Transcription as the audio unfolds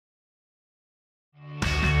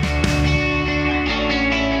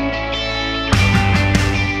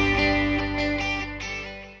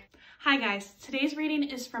Today's reading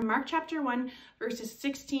is from Mark chapter 1, verses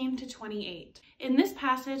 16 to 28. In this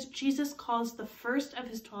passage, Jesus calls the first of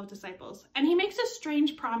his 12 disciples, and he makes a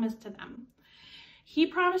strange promise to them. He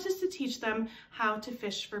promises to teach them how to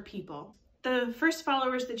fish for people. The first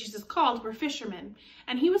followers that Jesus called were fishermen,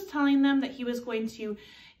 and he was telling them that he was going to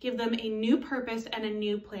give them a new purpose and a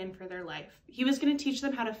new plan for their life. He was going to teach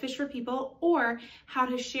them how to fish for people or how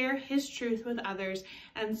to share his truth with others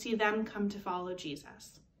and see them come to follow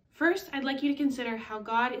Jesus. First, I'd like you to consider how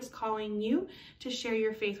God is calling you to share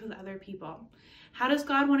your faith with other people. How does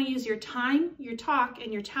God want to use your time, your talk,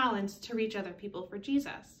 and your talents to reach other people for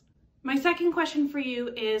Jesus? My second question for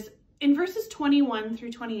you is, in verses 21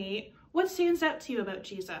 through 28, what stands out to you about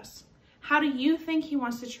Jesus? How do you think he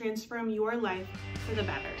wants to transform your life for the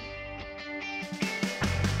better?